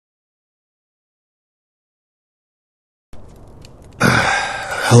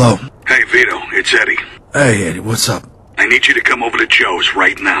Hello. Hey, Vito, it's Eddie. Hey, Eddie, what's up? I need you to come over to Joe's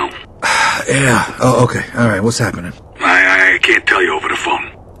right now. Yeah. Oh, okay. All right, what's happening? I can't tell you over the phone.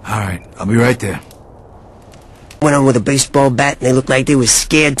 All right, I'll be right there. Went on with a baseball bat and they looked like they was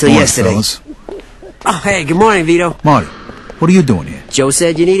scared till Morning, yesterday. fellas. Oh, hey, good morning, Vito. Marty, what are you doing here? Joe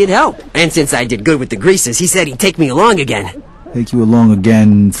said you needed help. And since I did good with the greasers, he said he'd take me along again. Take you along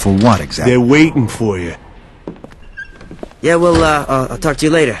again for what exactly? They're waiting for you. Yeah, well, I'll talk to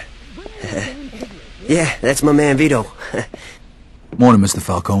you later. Yeah, that's my man, Vito. Morning, Mr.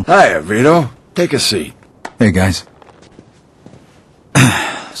 Falcone. Hiya, Vito. Take a seat. Hey, guys.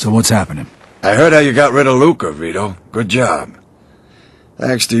 So what's happening? I heard how you got rid of Luca, Vito. Good job.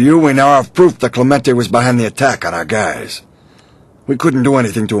 Thanks to you, we now have proof that Clemente was behind the attack on our guys. We couldn't do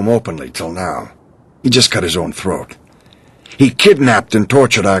anything to him openly till now. He just cut his own throat. He kidnapped and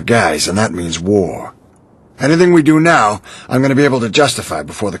tortured our guys, and that means war. Anything we do now, I'm going to be able to justify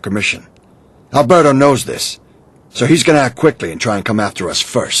before the commission. Alberto knows this, so he's going to act quickly and try and come after us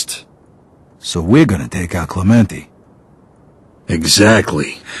first. So we're gonna take out Clemente.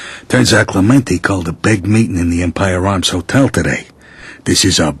 Exactly. Turns out Clemente called a big meeting in the Empire Arms Hotel today. This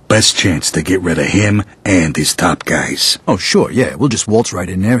is our best chance to get rid of him and his top guys. Oh, sure, yeah. We'll just waltz right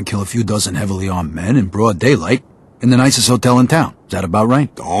in there and kill a few dozen heavily armed men in broad daylight in the nicest hotel in town. Is that about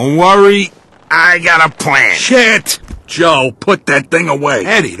right? Don't worry, I got a plan. Shit! Joe, put that thing away.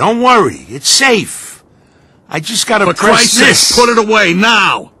 Eddie, don't worry, it's safe. I just gotta For press Christ's this. sake, put it away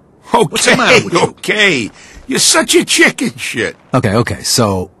now! What's the matter Okay, with you? okay. You're such a chicken shit. Okay,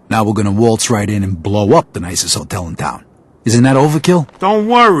 so now we're gonna waltz right in and blow up the nicest hotel in town. Isn't that overkill? Don't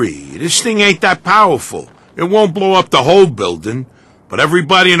worry, this thing ain't that powerful. It won't blow up the whole building, but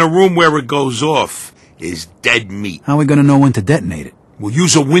everybody in the room where it goes off is dead meat. How are we gonna know when to detonate it? We'll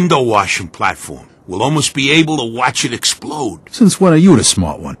use a window washing platform. We'll almost be able to watch it explode. Since when are you the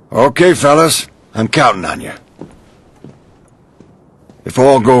smart one? Okay, fellas, I'm counting on you. If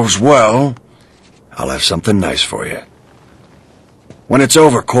all goes well, I'll have something nice for you. When it's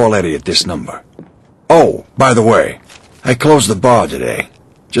over, call Eddie at this number. Oh, by the way, I closed the bar today,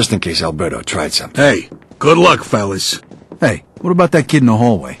 just in case Alberto tried something. Hey, good luck, fellas. Hey, what about that kid in the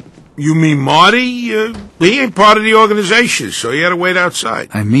hallway? You mean Marty? He ain't part of the organization, so he had to wait outside.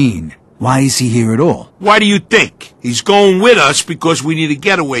 I mean, why is he here at all? Why do you think? He's going with us because we need a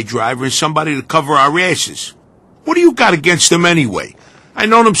getaway driver and somebody to cover our asses. What do you got against him anyway? I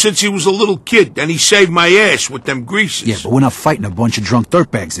known him since he was a little kid, and he saved my ass with them greasers. Yeah, but we're not fighting a bunch of drunk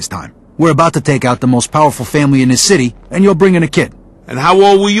dirtbags this time. We're about to take out the most powerful family in this city, and you're bringing a kid. And how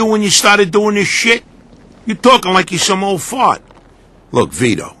old were you when you started doing this shit? You're talking like you're some old fart. Look,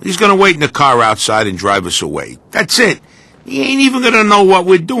 Vito, he's gonna wait in the car outside and drive us away. That's it. He ain't even gonna know what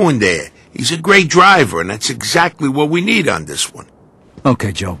we're doing there. He's a great driver, and that's exactly what we need on this one.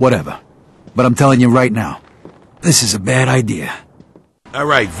 Okay, Joe, whatever. But I'm telling you right now, this is a bad idea. All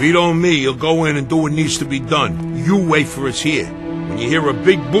right, Vito and me, you'll go in and do what needs to be done. You wait for us here. When you hear a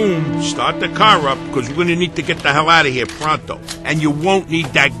big boom, start the car up, because we're gonna need to get the hell out of here pronto. And you won't need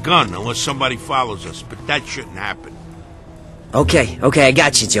that gun unless somebody follows us, but that shouldn't happen. Okay, I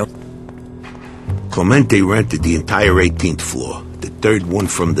got you, Joe. Clemente rented the entire 18th floor, the third one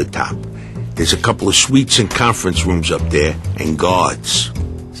from the top. There's a couple of suites and conference rooms up there, and guards.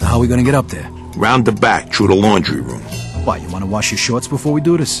 So how are we gonna get up there? Round the back, through the laundry room. Why, you wanna wash your shorts before we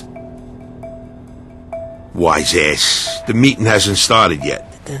do this? Wise ass. The meeting hasn't started yet.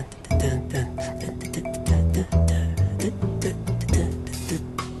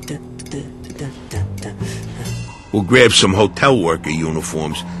 We'll grab some hotel worker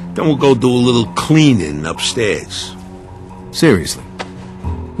uniforms, then we'll go do a little cleaning upstairs. Seriously.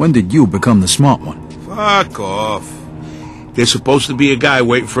 When did you become the smart one? Fuck off. There's supposed to be a guy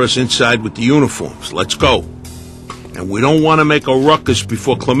waiting for us inside with the uniforms. Let's go. And we don't want to make a ruckus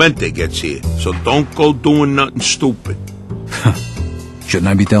before Clemente gets here, so don't go doing nothing stupid. Shouldn't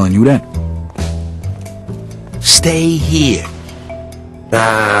I be telling you that? Stay here.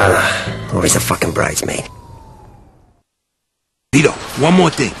 Where's the fucking bridesmaid? Vito, one more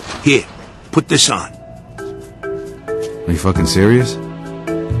thing. Here, put this on. Are you fucking serious?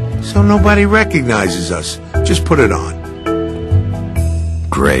 So nobody recognizes us. Just put it on.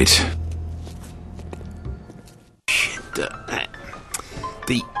 Great. Shit,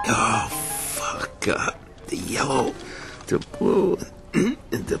 the yellow, the blue, and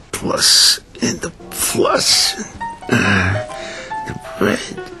the plus, and the plus, the red,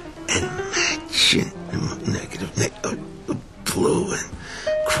 and matching, negative, the blue, and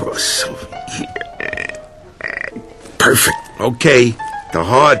cross over here. Perfect. Okay, the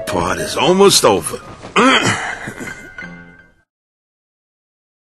hard part is almost over.